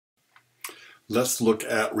let's look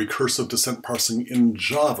at recursive descent parsing in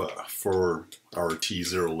Java for our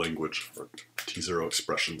T0 language, or T0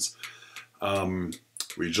 expressions.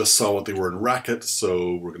 We just saw what they were in Racket,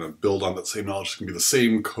 so we're going to build on that same knowledge. It's going to be the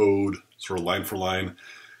same code, sort of line for line,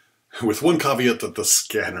 with one caveat that the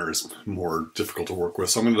scanner is more difficult to work with.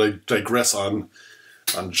 So I'm going to digress on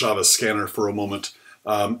Java scanner for a moment.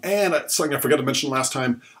 And something I forgot to mention last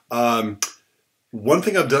time, one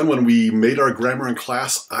thing I've done when we made our grammar in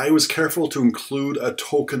class, I was careful to include a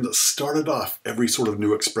token that started off every sort of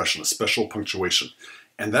new expression, a special punctuation.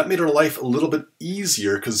 And that made our life a little bit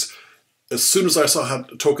easier because as soon as I saw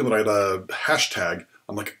a token that I had a hashtag,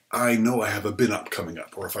 I'm like, I know I have a bin up coming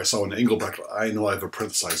up. Or if I saw an angle bracket, I know I have a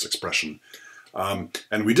parenthesized expression.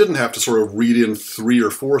 And we didn't have to sort of read in 3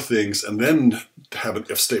 or 4 things and then have an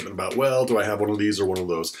if statement about, well, do I have one of these or one of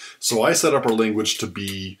those? So I set up our language to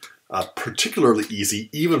be particularly easy,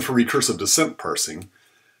 even for recursive descent parsing.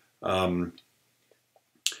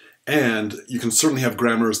 And you can certainly have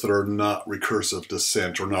grammars that are not recursive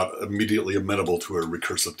descent or not immediately amenable to a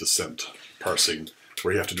recursive descent parsing,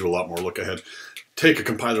 where you have to do a lot more look ahead. Take a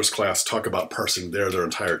compiler's class, talk about parsing there. There are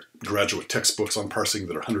entire graduate textbooks on parsing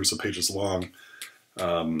that are hundreds of pages long.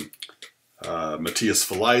 Matthias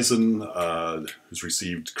Felisen, who's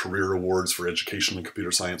received career awards for education in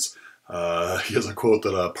computer science, he has a quote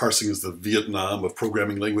that parsing is the Vietnam of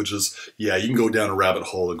programming languages. Yeah, you can go down a rabbit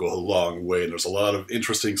hole and go a long way, and there's a lot of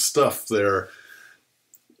interesting stuff there.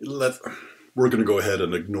 We're going to go ahead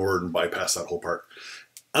and ignore and bypass that whole part.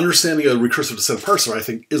 Understanding a recursive descent parser, I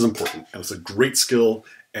think, is important, and it's a great skill,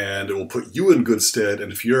 and it will put you in good stead. And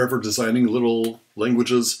if you're ever designing little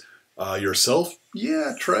languages yourself,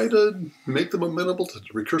 yeah, try to make them amenable to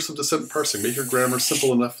recursive descent parsing. Make your grammar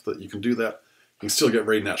simple enough that you can do that. You can still get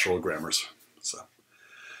very natural grammars. So,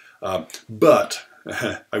 but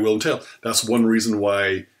I will entail, that's one reason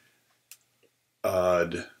why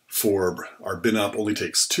for our bin up only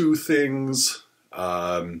takes 2 things.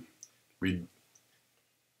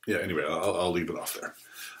 Yeah, anyway, I'll leave it off there.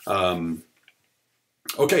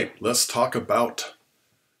 Okay, let's talk about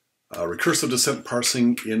recursive descent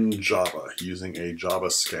parsing in Java using a Java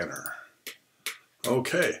scanner.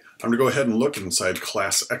 Okay, I'm going to go ahead and look inside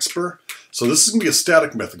class expr. So this is going to be a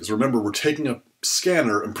static method because remember, we're taking a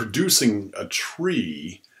scanner and producing a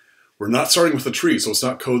tree. We're not starting with a tree, so it's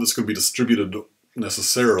not code that's going to be distributed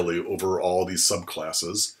necessarily over all these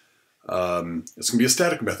subclasses. It's going to be a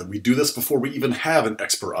static method. We do this before we even have an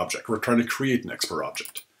expr object. We're trying to create an expr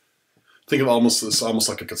object. Think of it's almost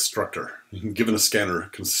like a constructor. You can, given a scanner,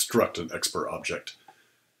 construct an expr object.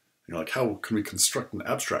 You're like, how can we construct an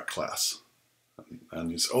abstract class?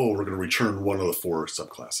 And you say, oh, we're going to return one of the 4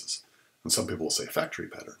 subclasses. And some people will say factory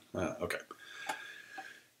pattern. Okay.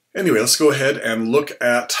 Anyway, let's go ahead and look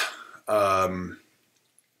at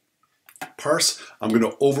parse. I'm going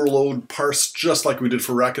to overload parse just like we did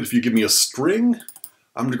for Racket. If you give me a string,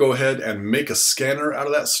 I'm going to go ahead and make a scanner out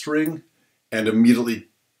of that string and immediately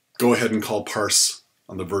go ahead and call parse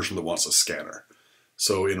on the version that wants a scanner.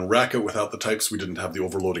 So in Racket, without the types, we didn't have the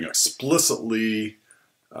overloading explicitly.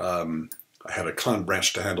 I had a con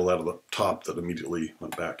branch to handle that at the top that immediately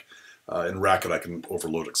went back. In Racket, I can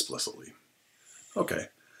overload explicitly. Okay.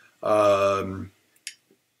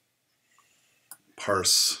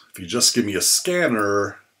 Parse, if you just give me a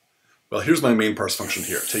scanner, well, here's my main parse function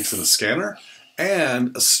here. It takes in a scanner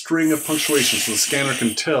and a string of punctuation, so the scanner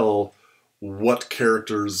can tell what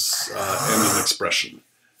characters end an expression.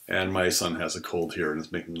 And my son has a cold here and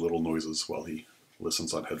is making little noises while he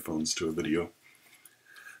listens on headphones to a video.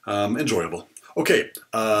 Enjoyable. Okay,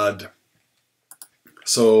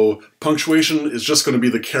 so punctuation is just going to be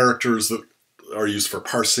the characters that are used for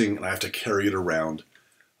parsing, and I have to carry it around.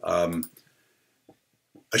 I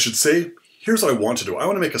should say, here's what I want to do. I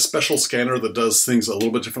want to make a special scanner that does things a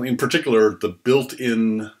little bit differently. In particular, the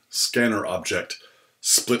built-in scanner object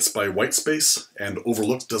splits by white space and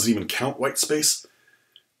overlooks, doesn't even count white space.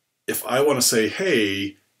 If I want to say,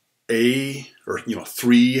 hey,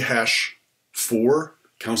 3 hash 4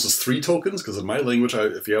 counts as 3 tokens, because in my language,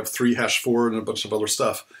 if you have 3 hash 4 and a bunch of other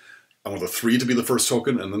stuff, I want the 3 to be the first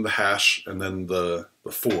token, and then the hash, and then the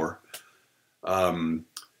 4.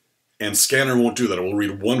 And scanner won't do that. It will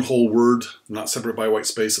read one whole word, not separated by white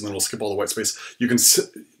space, and then it'll skip all the white space. You can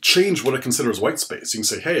change what it considers white space. You can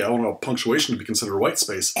say, hey, I want a punctuation to be considered white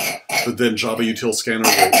space, but then Java util scanner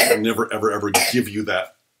will never, ever, ever give you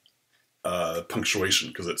that punctuation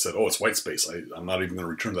because it said, oh, it's white space. I'm not even going to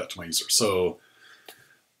return that to my user. So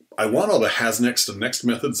I want all the has next and next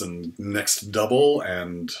methods and next double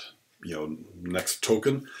and next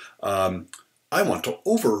token. I want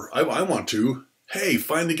to, hey,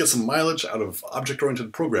 finally get some mileage out of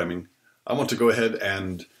object-oriented programming. I want to go ahead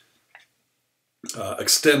and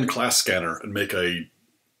extend class scanner and make a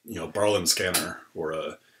Barlin scanner or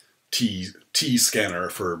a T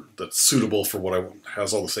scanner that's suitable for what I want,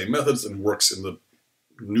 has all the same methods and works in the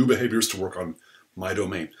new behaviors to work on my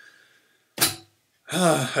domain.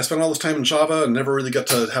 I spent all this time in Java and never really got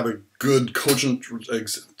to have a good cogent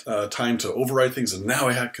time to override things, and now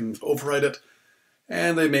I can override it.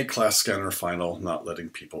 And they make class scanner final, not letting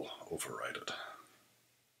people override it.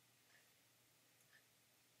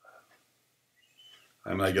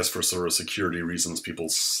 And I guess for sort of security reasons, people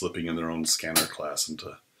slipping in their own scanner class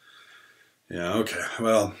into, yeah, okay,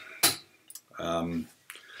 well,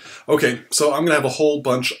 okay, so I'm gonna have a whole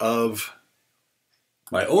bunch of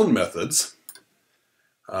my own methods.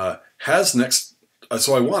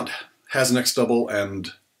 So I want has next double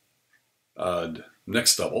and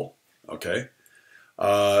next double, okay?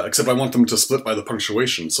 Except I want them to split by the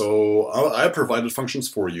punctuation. So I have provided functions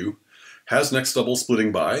for you. Has next double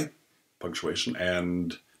splitting by punctuation,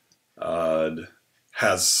 and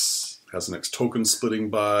has next token splitting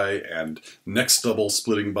by, and next double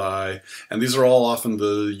splitting by, and these are all often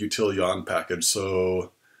the util-yon package.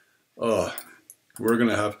 So we're going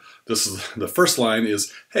to have, this is the first line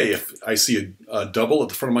is, hey, if I see a double at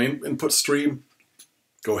the front of my input stream,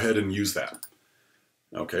 go ahead and use that.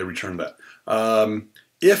 Okay, return that.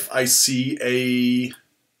 If I see a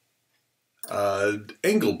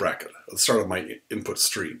angle bracket at the start of my input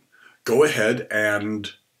stream, go ahead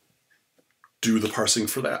and do the parsing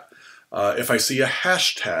for that. If I see a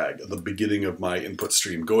hashtag at the beginning of my input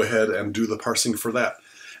stream, go ahead and do the parsing for that.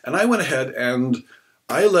 And I went ahead and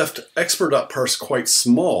I left expr.parse quite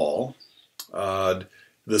small.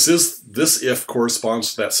 This if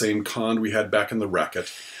corresponds to that same cond we had back in the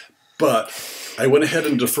racket, but I went ahead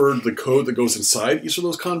and deferred the code that goes inside each of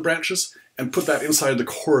those cond branches and put that inside the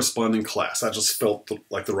corresponding class. That just felt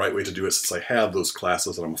like the right way to do it, since I have those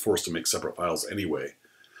classes and I'm forced to make separate files anyway.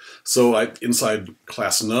 So inside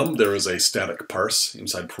class num, there is a static parse.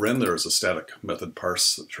 Inside paren, there is a static method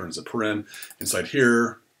parse that turns a paren. Inside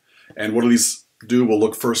here, and what do these do? We'll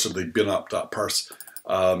look first at the binop.parse.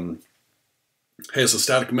 Hey, it's a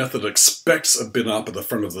static method that expects a binop at the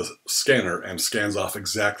front of the scanner and scans off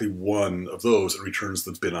exactly one of those and returns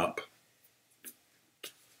the binop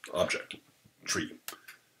object tree.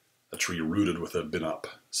 A tree rooted with a binop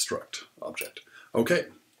struct object. Okay,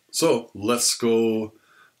 so let's go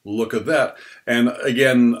look at that. And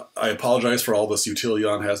again, I apologize for all this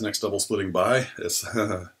util-yon has next double splitting by. It's,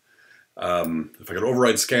 if I could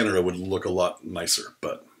override scanner, it would look a lot nicer,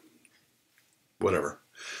 but whatever.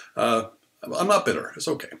 I'm not bitter. It's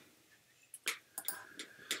okay.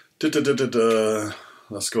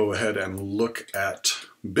 Let's go ahead and look at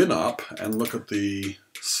binop and look at the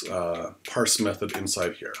parse method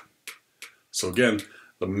inside here. So again,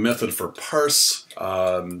 the method for parse,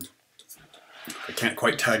 I can't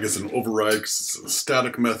quite tag as an override because it's a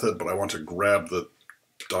static method, but I want to grab the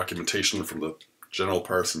documentation from the general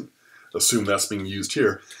parse and assume that's being used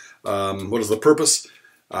here. What is the purpose?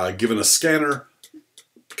 Given a scanner,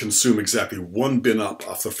 consume exactly one binop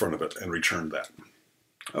off the front of it and return that.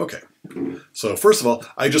 Okay, so first of all,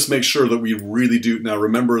 I just make sure that we really do. Now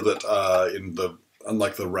remember that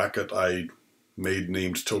unlike the racket, I made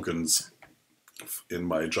named tokens in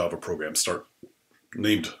my Java program,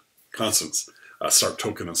 named constants, start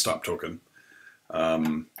token and stop token.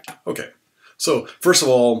 Okay, so first of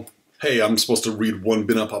all, hey, I'm supposed to read one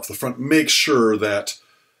binop off the front. Make sure that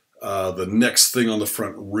the next thing on the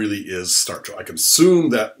front really is start token. I consume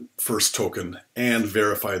that first token and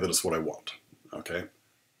verify that it's what I want. Okay,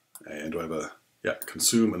 and do I have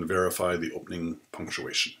consume and verify the opening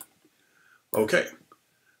punctuation. Okay,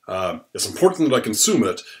 it's important that I consume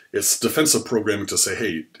it. It's defensive programming to say,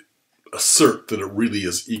 hey, assert that it really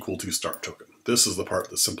is equal to start token. This is the part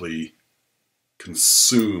that simply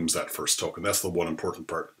consumes that first token. That's the one important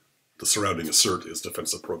part. The surrounding assert is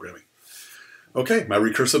defensive programming. Okay, my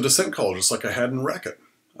recursive descent call, just like I had in Racket.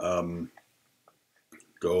 Go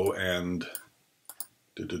and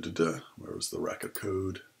where was the Racket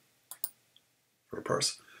code for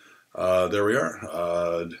parse? There we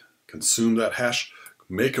are. Consume that hash.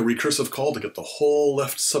 Make a recursive call to get the whole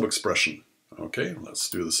left subexpression. Okay, let's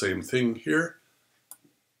do the same thing here.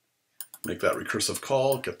 Make that recursive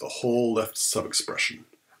call, get the whole left subexpression.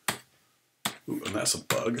 Ooh, and that's a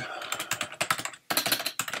bug.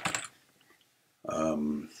 Let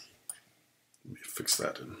me fix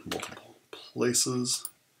that in multiple places.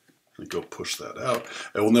 Let me go push that out.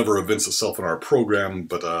 It will never evince itself in our program,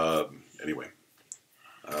 but anyway.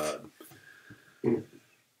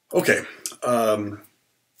 Okay.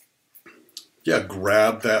 yeah,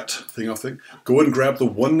 grab that thing off thing. Go ahead and grab the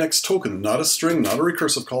one next token, not a string, not a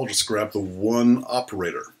recursive call, just grab the one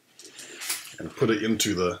operator and put it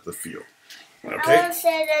into the field. Okay? I will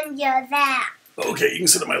sit on your lap. Okay, you can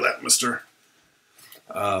sit on my lap, mister.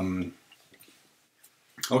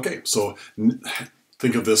 Okay, so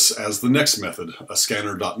think of this as the next method, a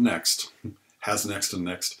scanner.next, has next and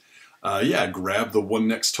next. Yeah, grab the one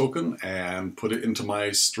next token and put it into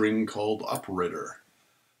my string called operator.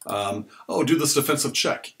 Oh, do this defensive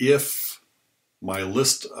check. If my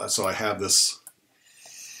list, so I have this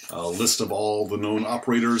list of all the known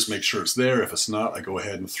operators, make sure it's there. If it's not, I go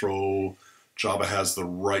ahead and throw, Java has the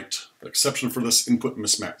right exception for this, input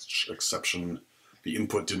mismatch exception. The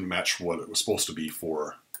input didn't match what it was supposed to be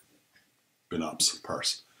for binops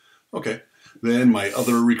parse. Okay, then my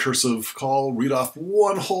other recursive call, read off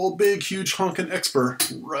one whole big huge honkin'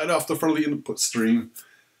 expr right off the front of the input stream.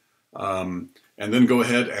 And then go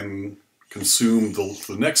ahead and consume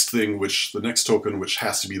the next thing, the next token, which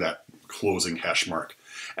has to be that closing hash mark.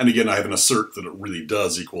 And again, I have an assert that it really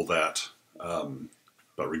does equal that.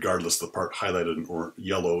 But regardless, the part highlighted in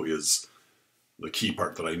yellow is the key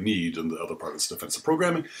part that I need, and the other part is defensive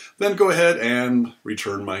programming. Then go ahead and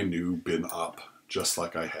return my new bin op, just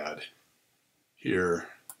like I had here.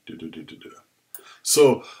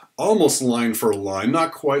 So almost line for line,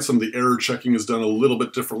 not quite. Some of the error checking is done a little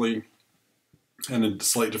bit differently and in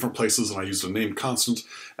slightly different places, and I used a named constant.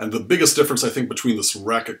 And the biggest difference, I think, between this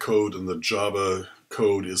Racket code and the Java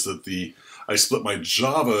code is that I split my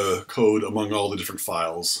Java code among all the different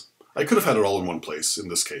files. I could have had it all in one place in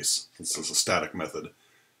this case, since it's a static method.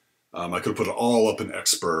 I could have put it all up in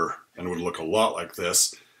expr, and it would look a lot like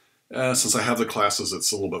this. Since I have the classes,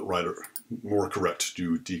 it's a little bit more correct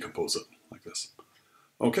to decompose it like this.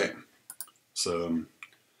 Okay, so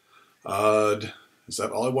is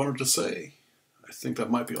that all I wanted to say? I think that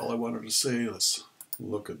might be all I wanted to say. Let's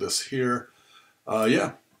look at this here.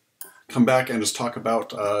 Yeah, come back and just talk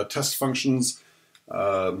about test functions.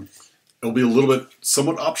 It'll be a little bit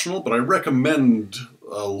somewhat optional, but I recommend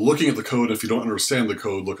looking at the code. If you don't understand the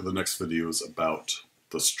code, look at the next videos about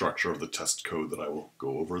the structure of the test code that I will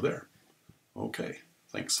go over there. Okay,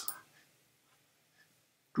 thanks.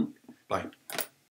 Bye.